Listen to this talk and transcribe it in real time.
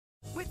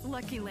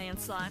Lucky Land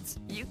Slots,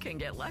 you can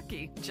get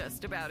lucky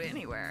just about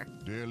anywhere.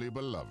 Dearly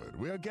beloved,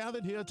 we are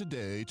gathered here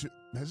today to...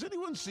 Has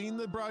anyone seen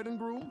the bride and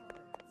groom?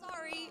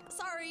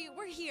 Sorry,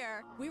 we're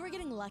here. We were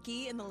getting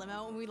lucky in the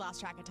limo and we lost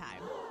track of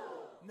time.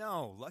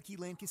 No, Lucky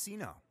Land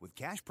Casino, with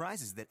cash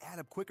prizes that add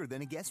up quicker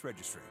than a guest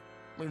registry.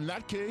 In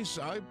that case,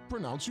 I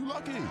pronounce you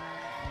lucky.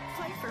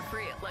 Play for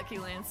free at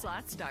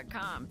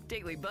LuckyLandSlots.com.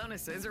 Daily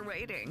bonuses are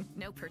waiting.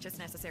 No purchase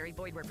necessary.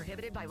 Void where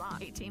prohibited by law.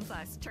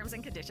 18+. Terms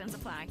and conditions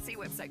apply. See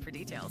website for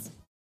details.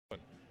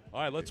 All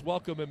right, let's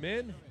welcome him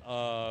in.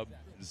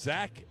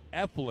 Zach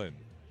Eflin,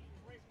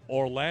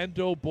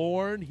 Orlando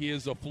born. He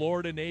is a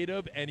Florida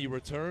native, and he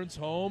returns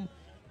home.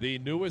 The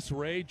newest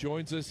Ray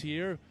joins us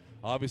here.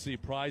 Obviously,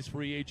 prize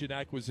free agent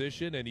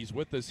acquisition, and he's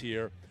with us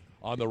here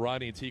on the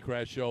Ronnie and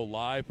T-Crash Show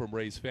live from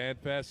Rays Fan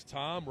Fest.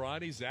 Tom,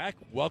 Ronnie, Zach,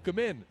 welcome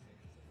in.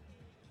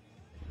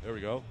 There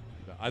we go.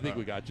 I think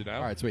we got you now.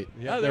 All right, sweet.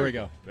 Yeah, Oh, there we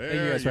go. There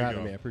Thank you guys for you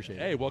having go. me. I appreciate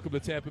it. Hey, welcome to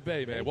Tampa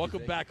Bay, man.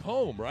 Welcome back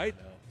home, right?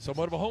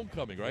 Somewhat of a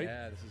homecoming, right?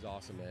 Yeah, this is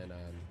awesome, man.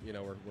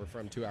 We're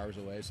from 2 hours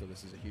away, so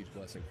this is a huge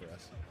blessing for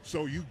us.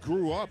 So you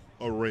grew up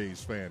a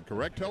Rays fan,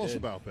 correct? Tell us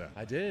about that.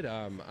 I did.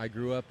 I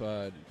grew up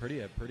a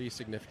pretty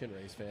significant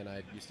Rays fan.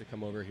 I used to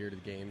come over here to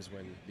the games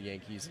when the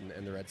Yankees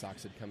and the Red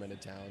Sox had come into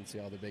town, see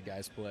all the big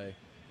guys play.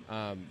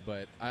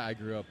 But I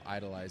grew up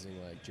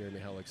idolizing like Jeremy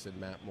Hellickson,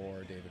 Matt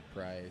Moore, David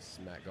Price,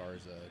 Matt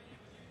Garza,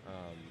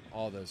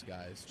 all those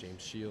guys,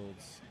 James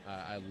Shields.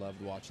 I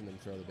loved watching them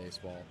throw the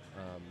baseball.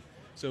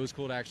 So it was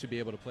cool to actually be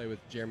able to play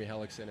with Jeremy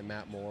Hellickson and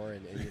Matt Moore,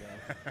 and you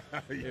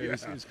know, it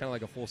was kind of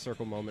like a full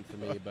circle moment for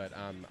me. But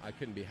I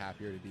couldn't be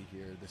happier to be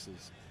here. This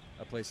is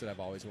a place that I've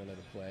always wanted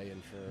to play,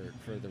 and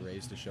for the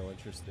Rays to show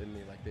interest in me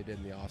like they did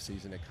in the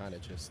offseason, it kind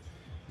of just,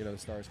 you know, the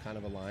stars kind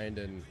of aligned,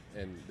 and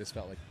this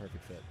felt like a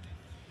perfect fit.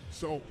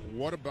 So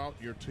what about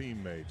your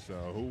teammates?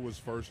 Who was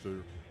first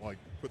to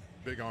put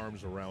big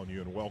arms around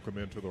you and welcome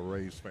into the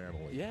Rays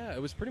family? Yeah,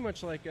 it was pretty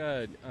much like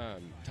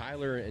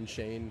Tyler and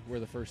Shane were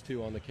the first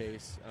two on the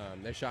case.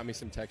 They shot me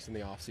some texts in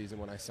the offseason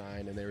when I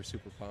signed, and they were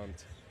super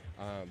pumped.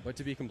 But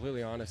to be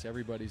completely honest,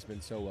 everybody's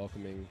been so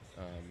welcoming.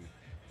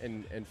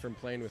 And from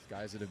playing with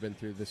guys that have been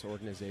through this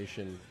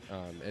organization,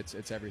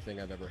 it's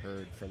everything I've ever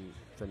heard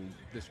from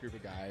this group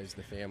of guys,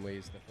 the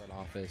families, the front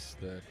office,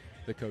 the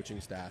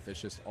coaching staff. It's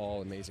just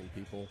all amazing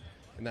people,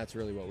 and that's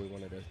really what we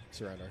wanted to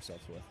surround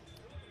ourselves with.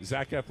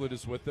 Zach Eflin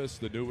is with us,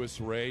 the newest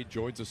Ray,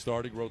 joins a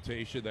starting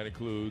rotation that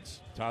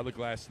includes Tyler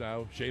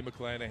Glasnow, Shane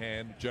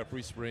McClanahan,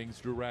 Jeffrey Springs,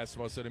 Drew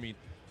Rasmussen. I mean,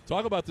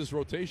 talk about this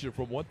rotation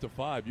from 1 to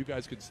 5. You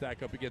guys can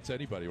stack up against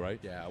anybody, right?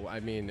 Yeah, well,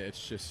 I mean,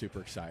 it's just super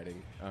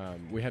exciting.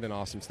 We had an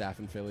awesome staff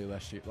in Philly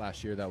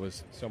last year that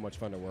was so much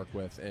fun to work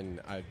with,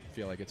 and I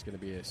feel like it's going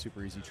to be a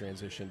super easy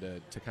transition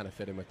to kind of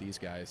fit in with these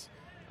guys.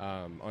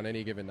 On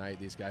any given night,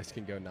 these guys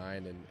can go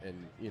 9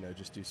 and you know,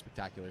 just do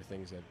spectacular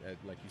things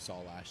like you saw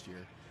last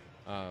year.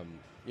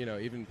 You know,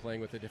 even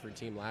playing with a different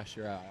team last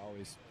year, I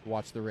always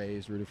watched the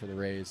Rays, rooted for the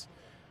Rays.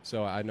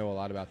 So I know a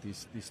lot about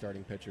these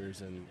starting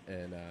pitchers,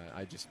 and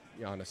I just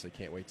honestly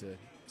can't wait to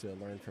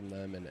learn from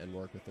them and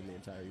work with them the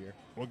entire year.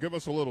 Well, give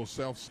us a little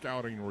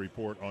self-scouting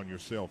report on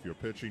yourself, your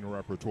pitching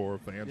repertoire.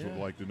 Fans would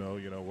like to know,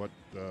 you know,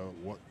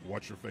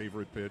 what's your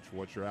favorite pitch,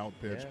 what's your out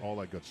pitch, all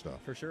that good stuff.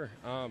 For sure.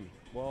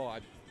 Well, I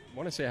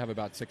want to say I have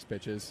about 6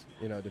 pitches.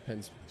 You know, it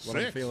depends what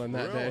 6? I'm feeling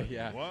that Really? day.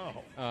 Yeah.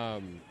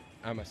 Wow.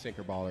 I'm a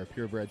sinker baller,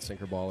 purebred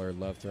sinker baller.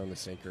 Love throwing the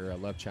sinker. I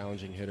love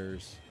challenging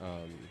hitters.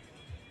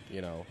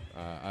 You know,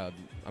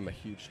 I'm a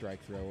huge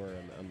strike thrower.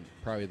 I'm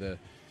probably the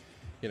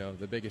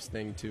biggest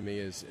thing to me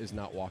is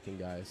not walking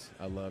guys.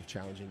 I love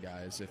challenging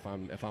guys. If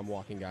I'm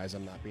walking guys,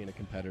 I'm not being a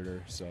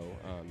competitor. So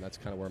that's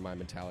kind of where my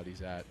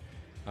mentality's at.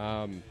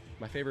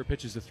 My favorite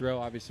pitches to throw,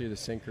 obviously, the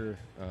sinker,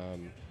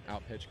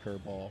 out pitch,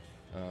 curveball.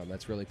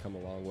 That's really come a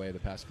long way the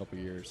past couple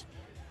years.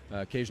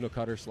 Occasional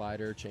cutter,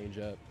 slider, change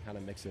up, kind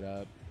of mix it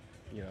up.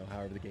 You know,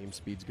 however the game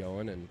speed's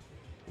going, and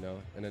you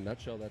know, in a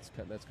nutshell, that's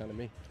kind of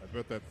me. I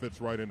bet that fits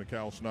right into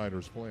Cal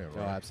Snyder's plan, right?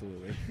 Oh,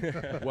 absolutely.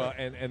 Well,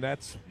 and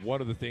that's one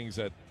of the things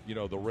that, you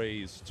know, the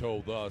Rays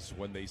told us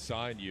when they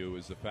signed you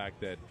is the fact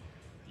that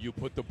you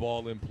put the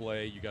ball in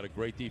play, you got a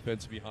great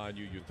defense behind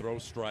you, you throw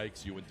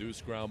strikes, you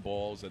induce ground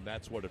balls, and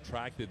that's what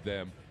attracted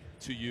them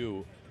to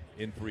you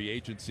in free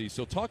agency.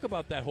 So talk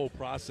about that whole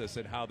process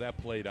and how that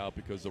played out,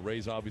 because the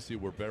Rays obviously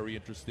were very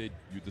interested.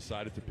 You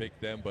decided to pick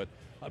them, but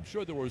I'm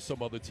sure there were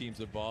some other teams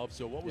involved.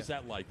 So what was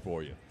that like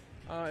for you?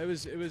 It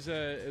was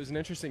an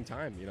interesting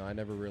time. You know, I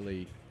never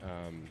really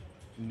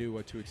knew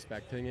what to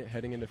expect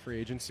heading into free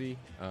agency.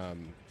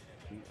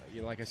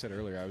 You know, like I said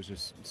earlier, I was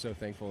just so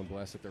thankful and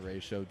blessed that the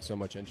Rays showed so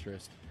much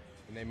interest,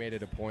 and they made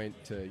it a point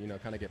to, you know,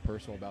 kind of get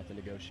personal about the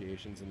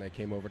negotiations. And they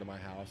came over to my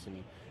house,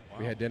 and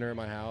we had dinner at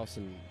my house,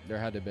 and there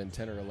had to have been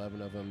 10 or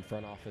 11 of them,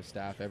 front office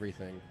staff,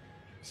 everything.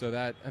 So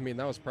that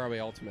was probably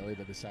ultimately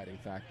the deciding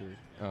factor.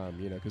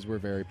 You know, because we're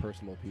very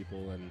personal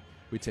people, and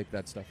we take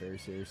that stuff very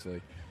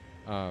seriously.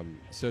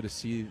 So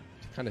to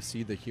kind of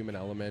see the human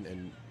element,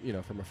 and you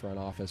know, from a front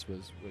office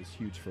was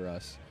huge for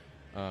us,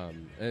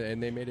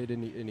 and they made it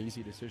an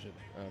easy decision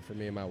for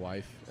me and my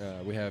wife.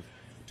 We have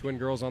twin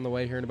girls on the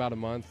way here in about a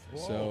month.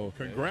 Whoa, so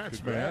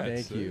congrats, man.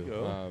 Thank There you you.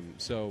 go.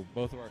 So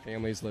both of our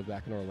families live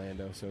back in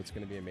Orlando, so it's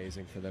going to be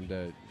amazing for them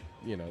to,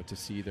 to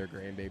see their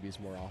grandbabies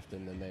more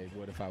often than they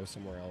would if I was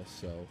somewhere else.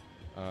 So,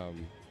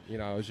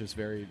 I was just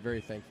very,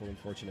 very thankful and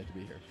fortunate to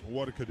be here.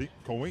 What a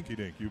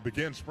coinky-dink. You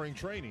begin spring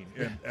training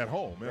at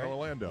home in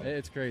Orlando.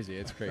 It's crazy.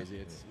 It's crazy.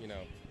 It's,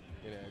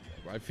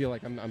 I feel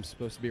like I'm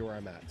supposed to be where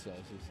I'm at, so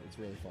it's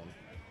really fun.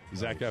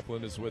 Zach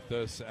Eflin is with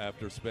us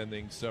after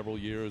spending several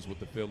years with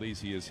the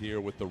Phillies. He is here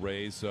with the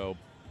Rays. So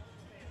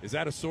is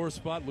that a sore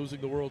spot,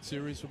 losing the World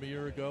Series from a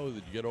year ago?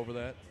 Did you get over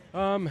that?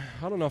 I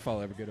don't know if I'll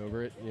ever get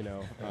over it.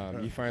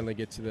 You finally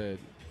get to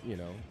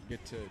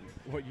get to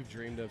what you've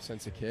dreamed of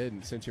since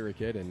you were a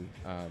kid, and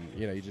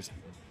you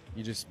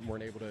just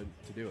weren't able to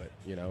do it.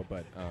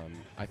 But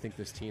I think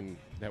this team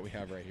that we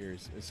have right here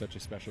is such a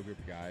special group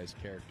of guys,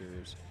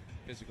 characters,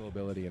 physical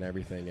ability, and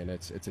everything. And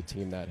it's a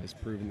team that has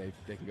proven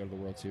they can go to the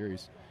World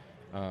Series.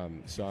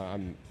 So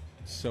I'm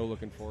so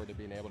looking forward to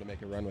being able to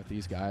make a run with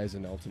these guys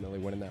and ultimately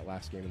winning that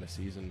last game of the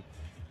season.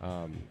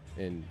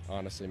 And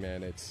honestly,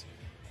 man, it's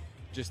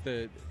just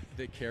the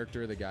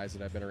character of the guys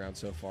that I've been around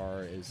so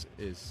far is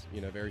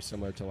very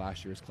similar to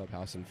last year's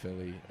clubhouse in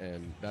Philly,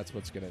 and that's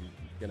what's gonna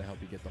help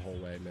you get the whole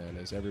way, man.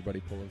 Is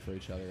everybody pulling for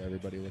each other,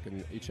 everybody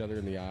looking each other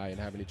in the eye and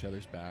having each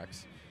other's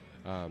backs.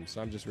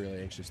 So I'm just really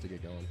anxious to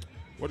get going.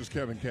 What has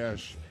Kevin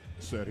Cash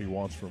said he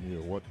wants from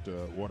you?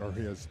 What are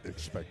his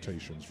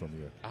expectations from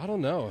you? I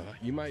don't know.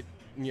 You might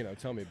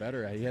tell me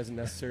better. He hasn't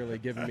necessarily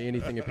given me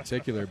anything in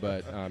particular,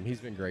 but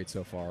he's been great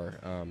so far.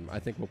 I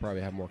think we'll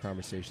probably have more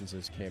conversations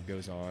as camp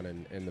goes on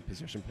and the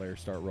position players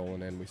start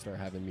rolling in. We start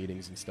having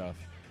meetings and stuff.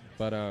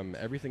 But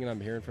everything that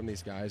I'm hearing from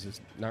these guys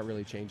is not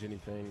really change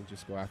anything.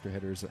 Just go after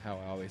hitters how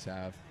I always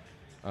have.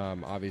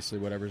 Obviously,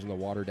 whatever's in the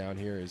water down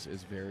here is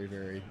very,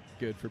 very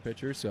good for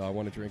pitchers, so I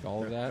want to drink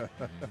all of that.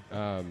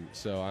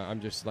 So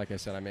I'm just, like I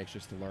said, I'm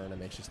anxious to learn.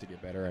 I'm anxious to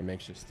get better. I'm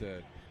anxious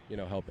to,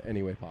 help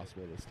any way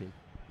possible this team.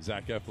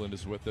 Zach Eflin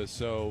is with us.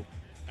 So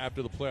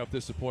after the playoff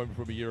disappointment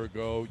from a year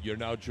ago, you're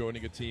now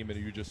joining a team,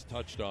 and you just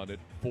touched on it,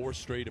 4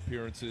 straight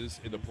appearances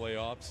in the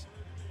playoffs.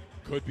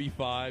 Could be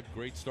 5.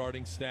 Great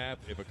starting staff.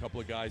 If a couple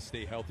of guys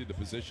stay healthy, the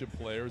position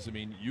players, I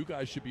mean, you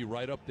guys should be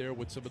right up there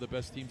with some of the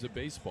best teams in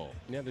baseball.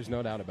 Yeah, there's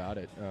no doubt about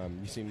it.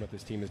 You've seen what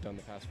this team has done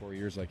the past 4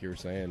 years, like you were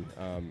saying,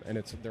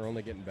 and they're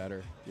only getting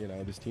better.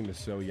 This team is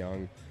so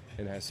young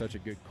and has such a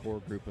good core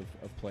group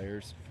of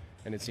players,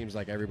 and it seems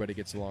like everybody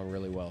gets along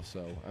really well,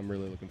 so I'm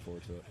really looking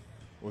forward to it.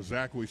 Well,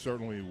 Zach, we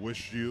certainly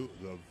wish you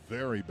the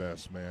very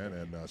best, man,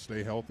 and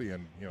stay healthy.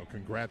 And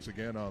congrats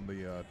again on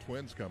the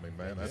twins coming,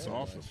 man. That's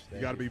awesome.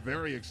 You got to be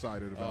very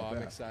excited about that.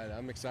 I'm excited.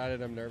 I'm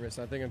excited. I'm nervous.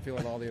 I think I'm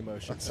feeling all the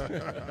emotions.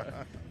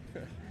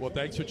 Well,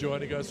 thanks for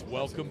joining us.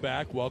 Welcome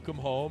back. Welcome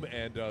home,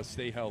 and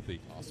stay healthy.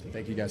 Awesome.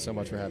 Thank you guys so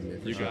much for having me.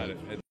 You got it.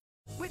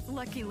 With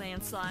Lucky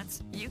Land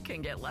Slots, you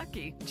can get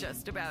lucky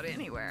just about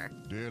anywhere.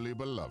 Dearly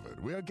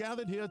beloved, we are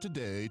gathered here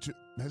today to...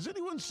 Has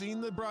anyone seen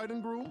the bride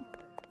and groom?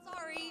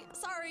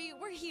 Sorry,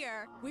 we're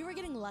here. We were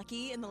getting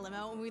lucky in the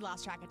limo and we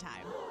lost track of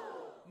time.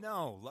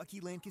 No, Lucky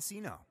Land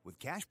Casino, with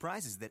cash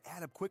prizes that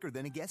add up quicker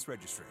than a guest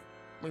registry.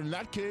 In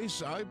that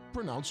case, I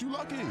pronounce you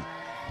lucky.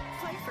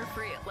 Play for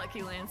free at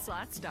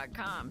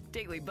LuckyLandSlots.com.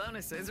 Daily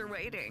bonuses are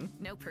waiting.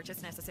 No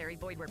purchase necessary.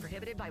 Void where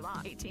prohibited by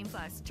law.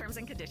 18+. Terms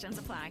and conditions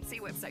apply. See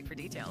website for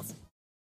details.